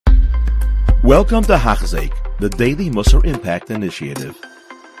Welcome to Hachzik, the Daily Musar Impact Initiative.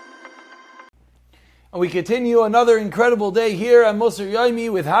 And we continue another incredible day here at Musar Yomi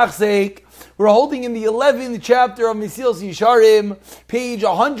with Hachzik. We're holding in the 11th chapter of Mesilas Yesharim, page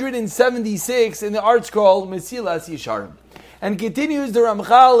 176 in the art scroll Mesilas Yesharim. And continues the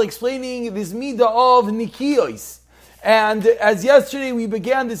Ramchal explaining this midah of Nikiyos. And as yesterday we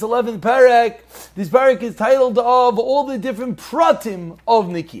began this 11th parak, this parak is titled of all the different pratim of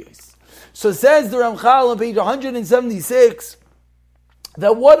Nikiyos. So says the Ramchal on page 176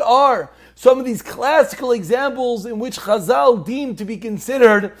 that what are some of these classical examples in which Chazal deemed to be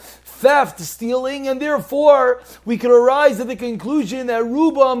considered theft, stealing, and therefore we can arise at the conclusion that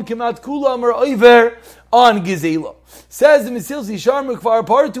Rubam, Kemat Kulam, or Oiver on Gizela. Says the Mesilas Yesharim Kfar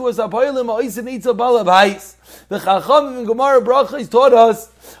part to us Apoilim Oisin Eitzel Balabais. The Chachamim and Gemara Brachos taught us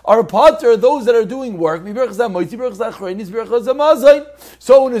our pater, those that are doing work.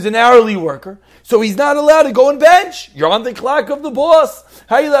 Someone who's an hourly worker, so he's not allowed to go and bench. You're on the clock of the boss.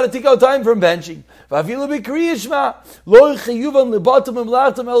 How are you allowed to take out time from benching? You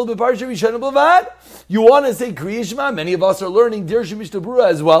want to say Kriyishma? Many of us are learning Dirsha Mishtabura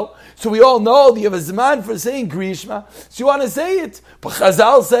as well. So we all know that you have a Zman for saying Kriyishma. So you want to say it. But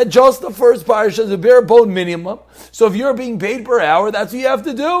Chazal said just the first parsha is a bare bone minimum. So if you're being paid per hour, that's what you have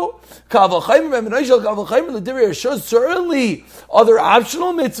to do. Certainly other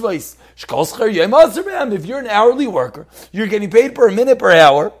optional mitzvahs. If you're an hourly worker, you're getting paid per minute per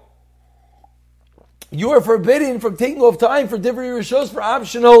hour. You are forbidden from taking off time for different rishos for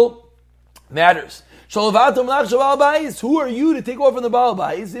optional matters. Who are you to take off from the Baal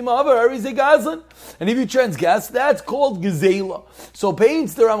Bayis? And if you transgress, that's called Gezela. So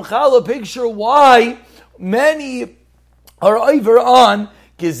paints the Ramchal a picture why many are over on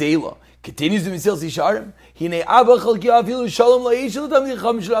Gezela. Continues the Mesilas Yesharim. Abba Chilkiah,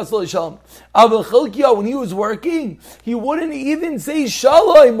 when he was working, he wouldn't even say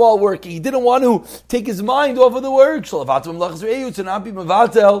shalom while working. He didn't want to take his mind off of the work. To not be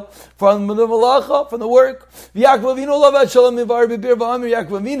mevatel from the malacha, from the work. Yaakov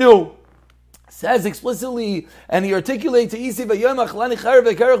says explicitly, and he articulates,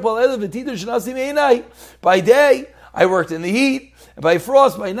 by day, I worked in the heat, and by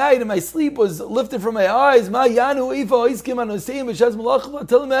frost by night, and my sleep was lifted from my eyes. So Yaakov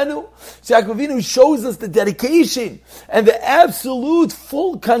Avinu shows us the dedication and the absolute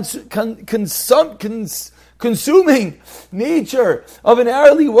full consuming nature of an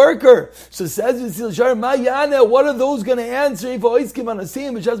hourly worker. So says Mesilas, what are those going to answer?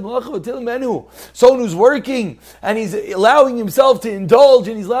 Someone who's working and he's allowing himself to indulge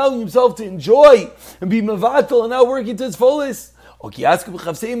and he's allowing himself to enjoy and be mevatel and now working to his fullest. Or if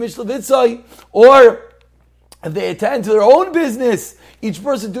they attend to their own business, each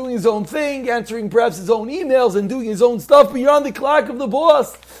person doing his own thing, answering perhaps his own emails and doing his own stuff, but you're on the clock of the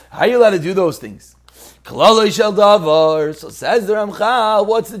boss. How are you allowed to do those things? So says the Ramchal,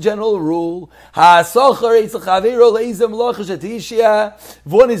 what's the general rule? If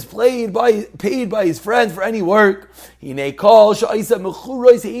one is paid by his friend for any work,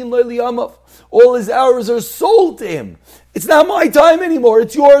 all his hours are sold to him. It's not my time anymore,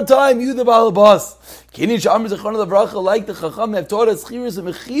 it's your time, you the Baal Boss. Like the Chacham have taught us,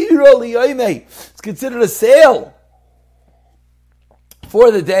 it's considered a sale for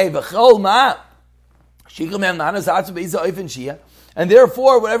the day. And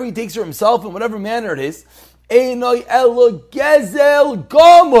therefore, whatever he takes for himself in whatever manner it is, it's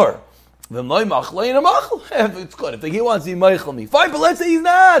good. If he wants to be meichel me, fine, but let's say he's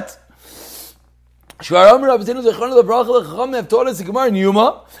not. He doesn't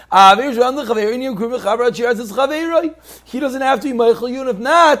have to be meichel you, and if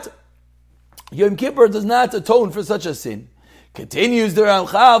not, Yom Kippur does not atone for such a sin. Continues the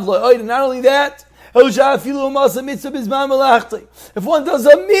Ramchal, and not only that, if one does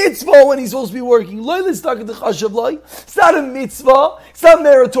a mitzvah when he's supposed to be working, it's not a mitzvah, it's not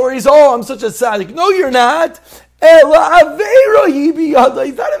meritorious. Oh, I'm such a tzaddik. No, you're not. It's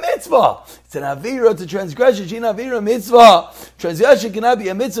not a mitzvah. It's an avera to transgression. Shein avera mitzvah. Transgression cannot be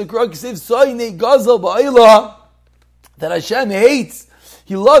a mitzvah. That Hashem hates.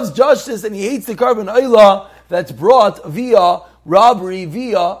 He loves justice and he hates the carbon oila that's brought via robbery,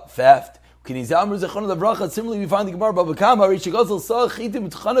 via theft. Similarly, we find the Gemara Baba Kama, one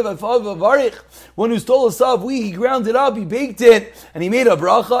who stole a sav, he ground it up, he baked it, and he made a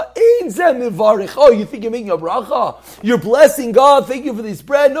bracha. Oh, you think you're making a bracha? You're blessing God, thank you for this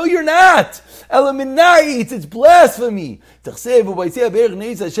bread. No, you're not. It's blasphemy.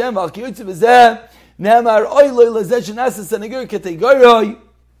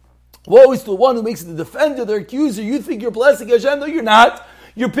 Woe is to the one who makes it the defender, the accuser. You think you're blessing Hashem, no you're not.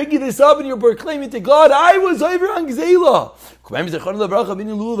 You're picking this up and you're proclaiming to God, I was over on Gzela.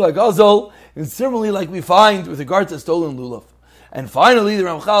 And similarly, like we find with regard to stolen lulav. And finally, the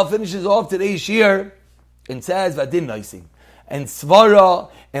Ramchal finishes off today's shir and says, Vadin Naising. And Svara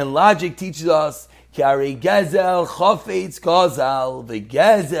and logic teaches us, Kari Gezel, Chafetz Gazal, the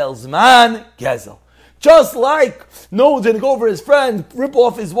Gezel's man, Gezel. Just like no one's going to go over his friend, rip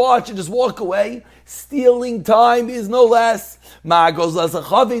off his watch and just walk away. Stealing time is no less.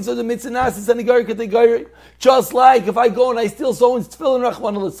 Just like if I go and I steal someone's tefillin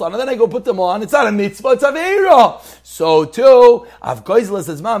Rachman al-Litzlan, and then I go put them on, it's not a mitzvah, it's aveira. So too, it's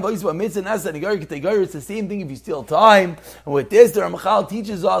the same thing if you steal time. And with this, the Ramchal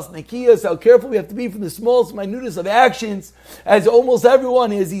teaches us, Nekiyas, how careful we have to be from the smallest minutest of actions, as almost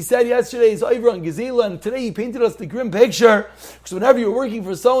everyone is. He said yesterday, is over on Gezela, and today he painted us the grim picture, because whenever you're working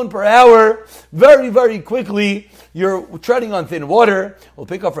for someone per hour, very, very quickly, you're treading on thin water. We'll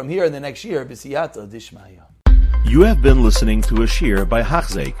pick up from here in the next year. B'siyata dishmaya. You have been listening to a shir by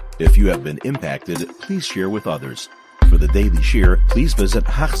Hachzeik. If you have been impacted, please share with others. For the daily shir, please visit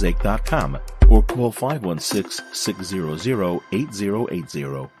Hachzeik.com or call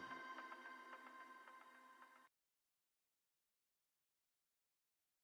 516-600-8080.